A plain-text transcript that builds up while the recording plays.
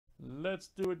let's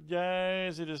do it,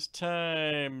 guys. It is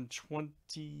time.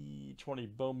 2020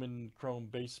 Bowman Chrome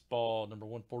Baseball, number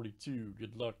 142.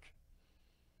 Good luck.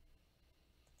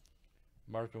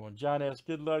 Marco and John S.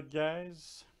 Good luck,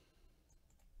 guys.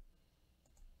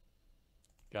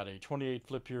 Got a 28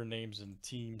 flip here, names and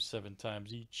teams 7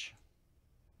 times each.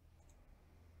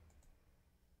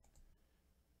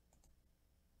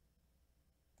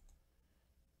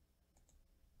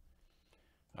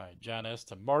 All right, John S.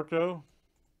 to Marco.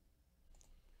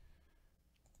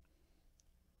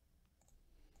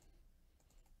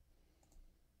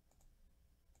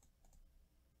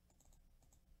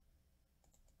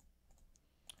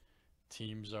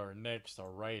 Teams are next,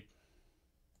 all right.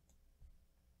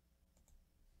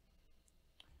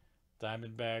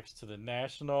 Diamondbacks to the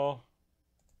National.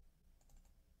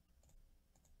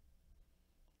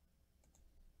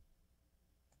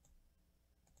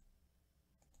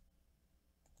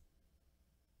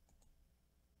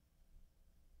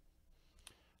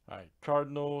 All right,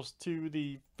 Cardinals to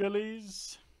the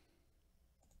Phillies.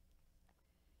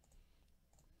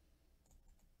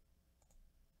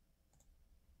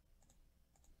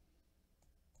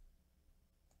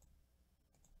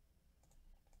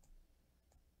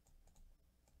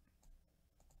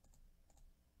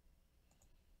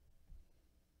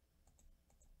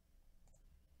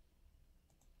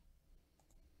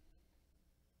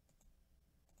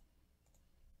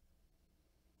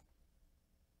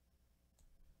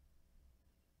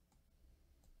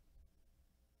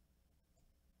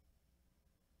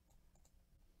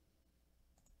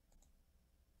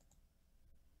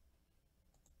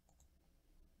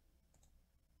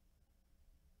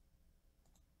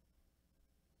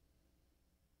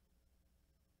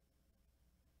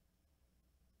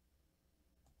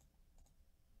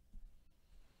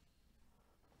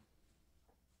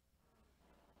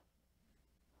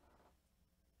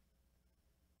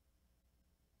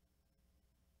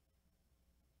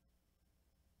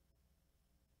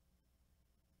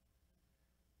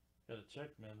 Gotta check,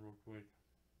 man, real quick.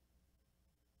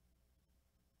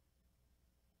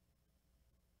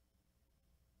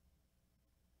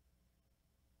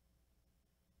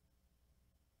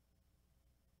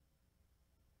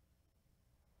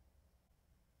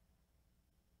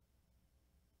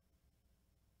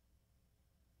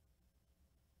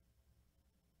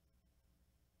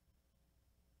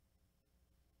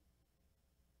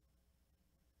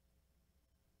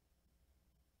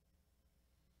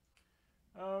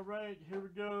 All right, here we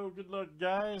go. Good luck,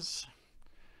 guys.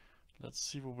 Let's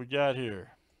see what we got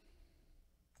here.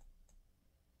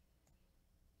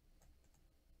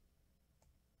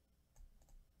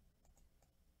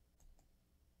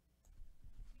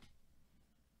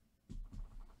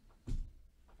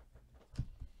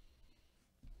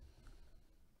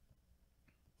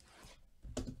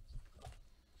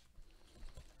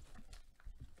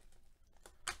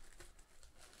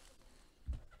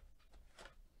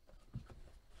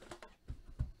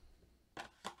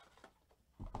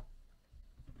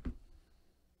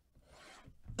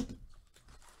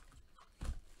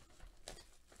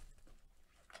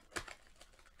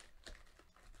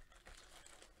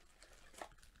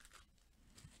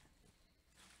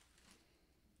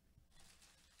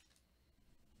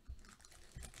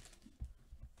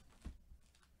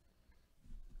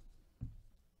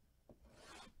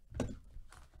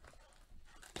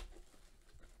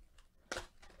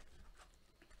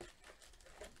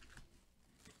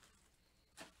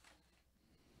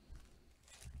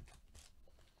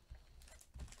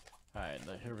 All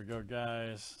right, here we go, guys.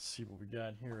 Let's see what we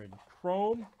got here in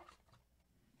Chrome.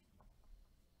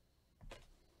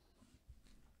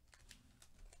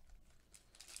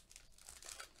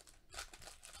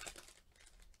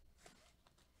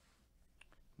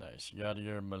 Nice.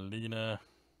 Yadier, Molina,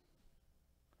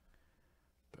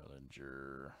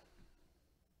 Bellinger.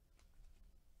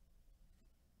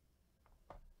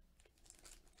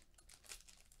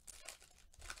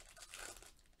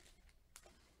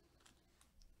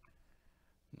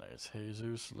 Nice.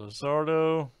 Jesus,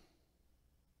 Luzardo.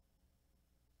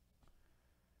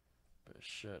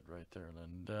 Bichette right there,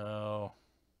 Lindell.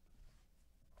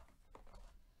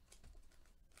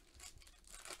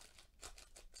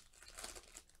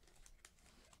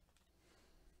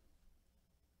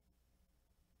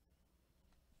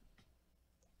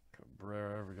 Cabrera,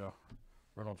 there we go.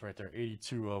 Reynolds right there,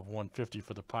 82 of 150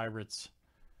 for the Pirates.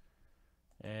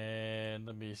 And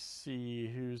let me see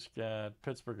who's got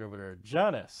Pittsburgh over there.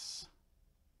 Giannis.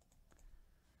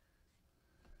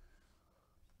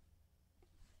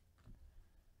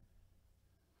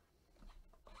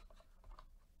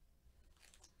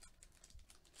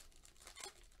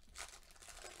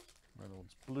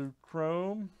 Reynolds blue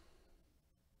chrome.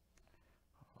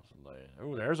 Spotlight.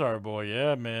 Oh, there's our boy.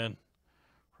 Yeah, man.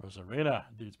 Rosarena.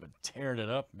 Dude's been tearing it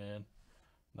up, man.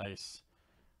 Nice.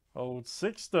 Old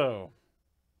Sixto.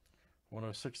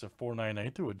 106 of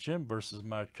 499 through a gym versus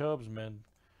my Cubs, man.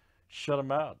 Shut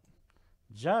him out.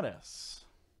 Giannis.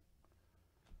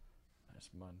 Nice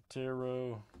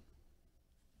Montero.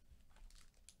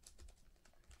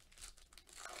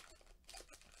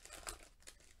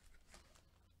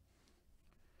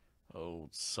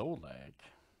 Old Solak.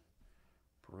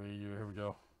 Here we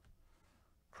go.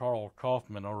 Carl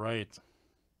Kaufman, all right.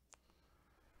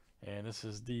 And this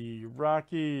is the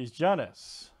Rockies.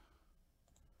 Giannis.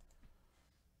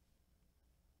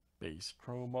 Base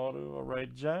chrome auto, all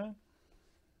right, John.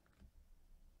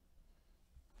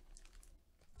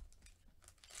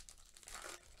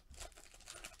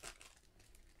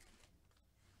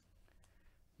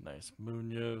 Nice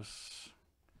Munoz.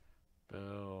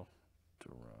 Bell.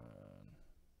 Duran.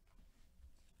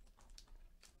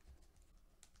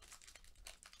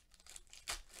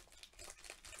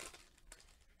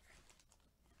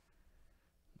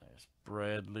 Nice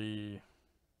Bradley.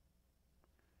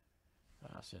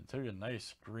 Santeria,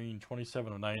 nice green,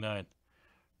 27 of 99.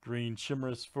 Green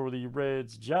Chimera for the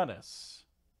Reds, Giannis.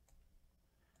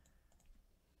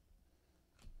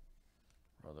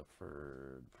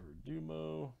 Rutherford,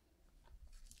 Perdumo.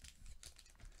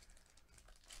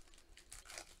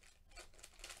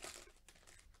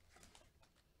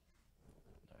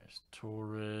 Nice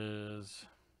Torres.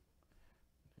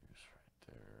 News right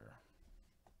there.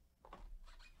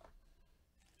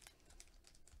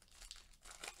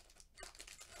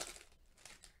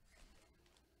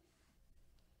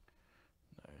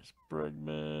 Nice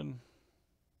Bregman.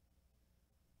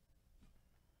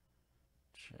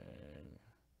 Chang.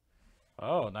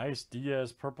 Oh, nice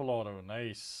Diaz purple auto.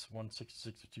 Nice.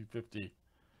 166 to 250.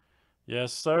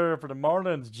 Yes, sir. For the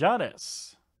Marlins,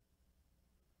 Giannis.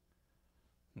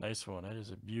 Nice one. That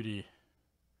is a beauty.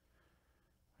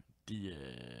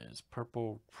 Diaz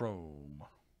purple chrome.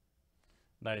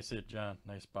 Nice hit, John.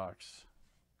 Nice box.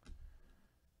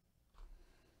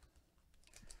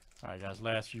 All right, guys.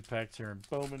 Last few packs here in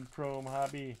Bowman Chrome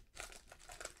Hobby.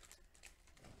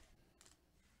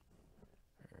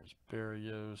 There's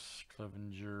Barrios,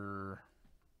 Clevenger.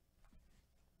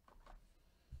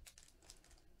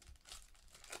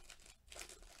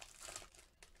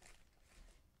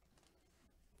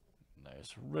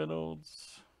 Nice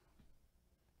Reynolds.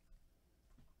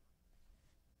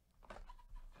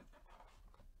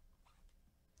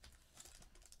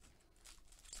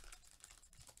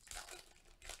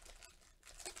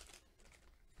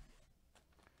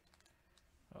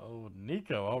 Oh,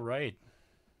 Nico, all right.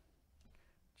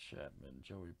 Chapman,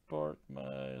 Joey Bart, and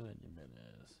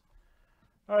Jimenez.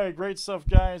 All right, great stuff,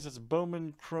 guys. It's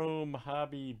Bowman Chrome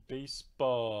Hobby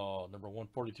Baseball, number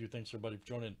 142. Thanks, everybody, for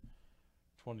joining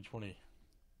 2020.